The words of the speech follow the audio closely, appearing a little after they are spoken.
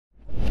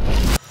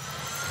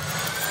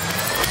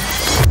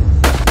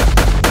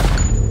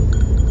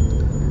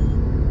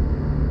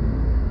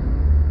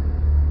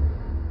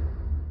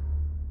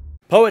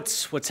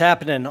Poets, what's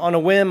happening? On a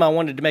whim, I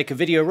wanted to make a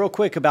video real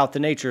quick about the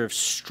nature of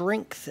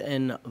strength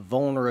and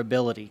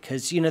vulnerability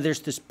because, there's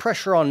this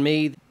pressure on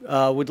me.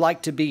 Would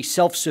like to be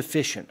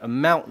self-sufficient, a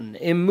mountain,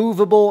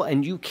 immovable,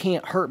 and you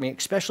can't hurt me,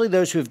 especially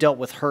those who have dealt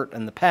with hurt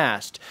in the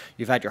past.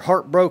 You've had your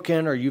heart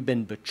broken or you've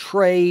been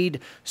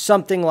betrayed,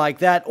 something like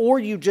that, or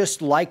you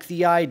just like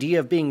the idea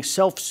of being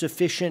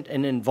self-sufficient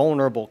and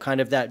invulnerable, kind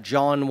of that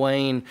John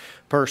Wayne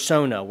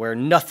persona where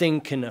nothing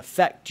can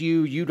affect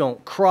you, you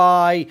don't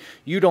cry,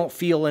 you don't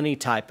feel any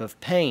type of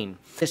pain.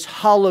 This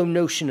hollow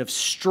notion of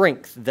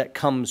strength that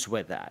comes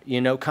with that,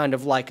 kind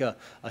of like a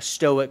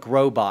stoic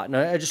robot. And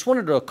I just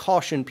wanted to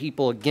caution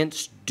people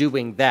against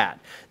doing that.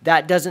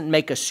 That doesn't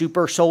make a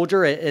super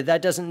soldier.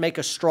 That doesn't make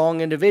a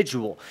strong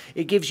individual.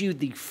 It gives you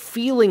the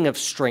feeling of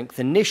strength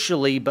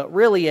initially, but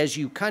really as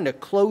you kind of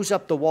close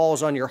up the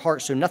walls on your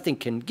heart so nothing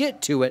can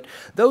get to it,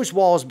 those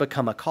walls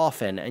become a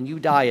coffin and you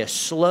die a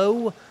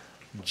slow,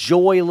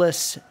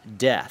 joyless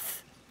death.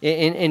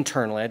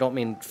 Internally, I don't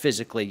mean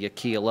physically you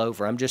keel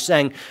over. I'm just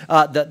saying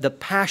the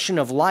passion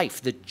of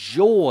life, the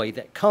joy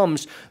that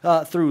comes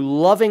through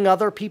loving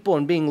other people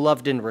and being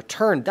loved in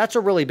return, that's a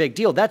really big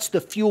deal. That's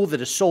the fuel that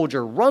a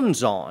soldier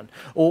runs on,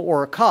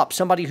 or a cop,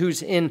 somebody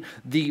who's in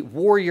the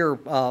warrior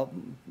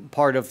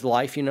part of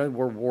life. We're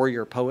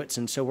warrior poets,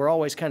 and so we're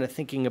always kind of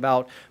thinking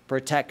about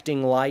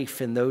protecting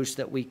life and those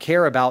that we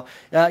care about.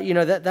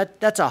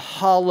 That's a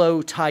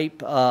hollow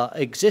type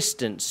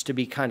existence to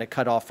be kind of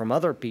cut off from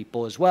other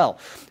people as well.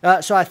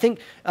 So I think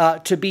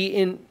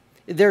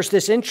there's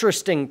this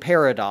interesting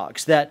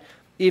paradox that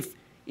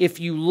if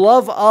you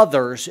love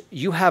others,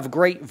 you have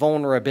great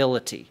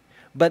vulnerability.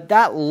 But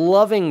that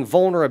loving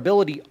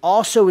vulnerability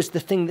also is the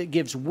thing that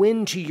gives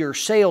wind to your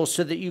sails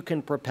so that you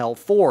can propel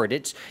forward.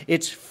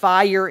 It's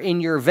fire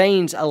in your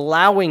veins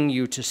allowing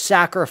you to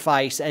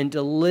sacrifice and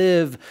to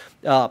live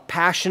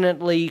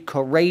passionately,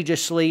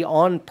 courageously,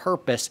 on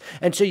purpose.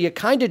 And so you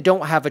kind of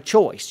don't have a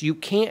choice. You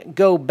can't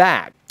go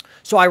back.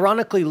 So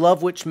ironically,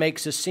 love which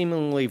makes us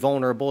seemingly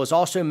vulnerable is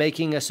also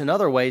making us in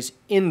other ways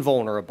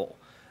invulnerable.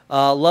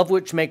 Love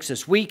which makes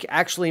us weak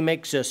actually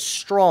makes us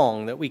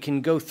strong, that we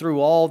can go through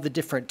all the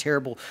different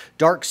terrible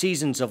dark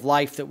seasons of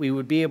life, that we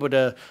would be able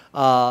to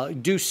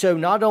do so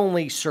not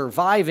only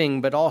surviving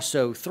but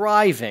also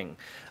thriving.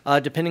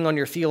 Depending on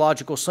your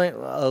theological slant,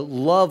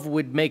 love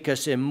would make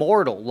us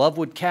immortal. Love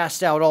would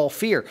cast out all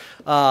fear.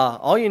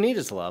 All you need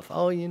is love.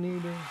 All you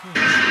need is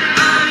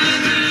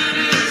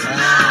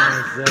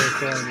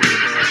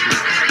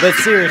But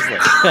seriously,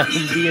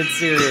 I'm being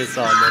serious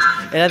on this.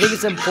 And I think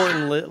it's an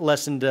important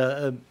lesson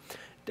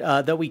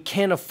that we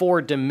can't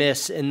afford to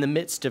miss in the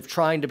midst of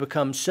trying to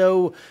become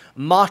so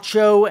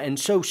macho and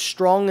so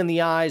strong in the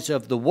eyes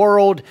of the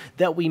world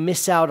that we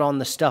miss out on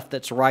the stuff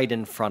that's right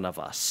in front of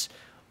us.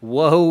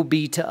 Woe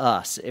be to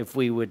us if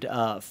we would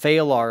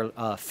fail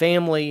our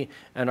family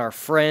and our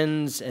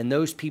friends and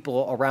those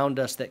people around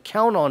us that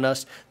count on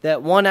us,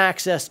 that want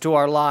access to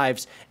our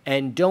lives,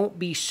 and don't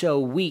be so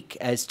weak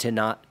as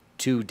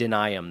to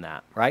deny them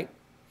that, right?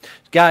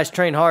 Guys,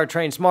 train hard,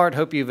 train smart.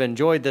 Hope you've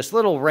enjoyed this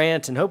little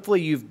rant, and hopefully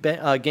you've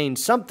gained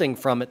something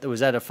from it that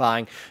was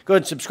edifying. Go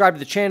ahead and subscribe to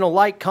the channel,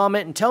 like,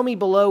 comment, and tell me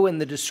below in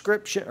the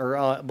description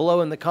or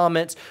below in the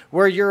comments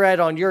where you're at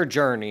on your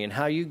journey and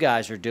how you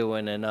guys are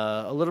doing, and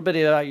a little bit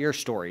about your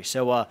story.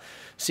 So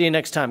see you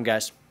next time,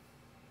 guys.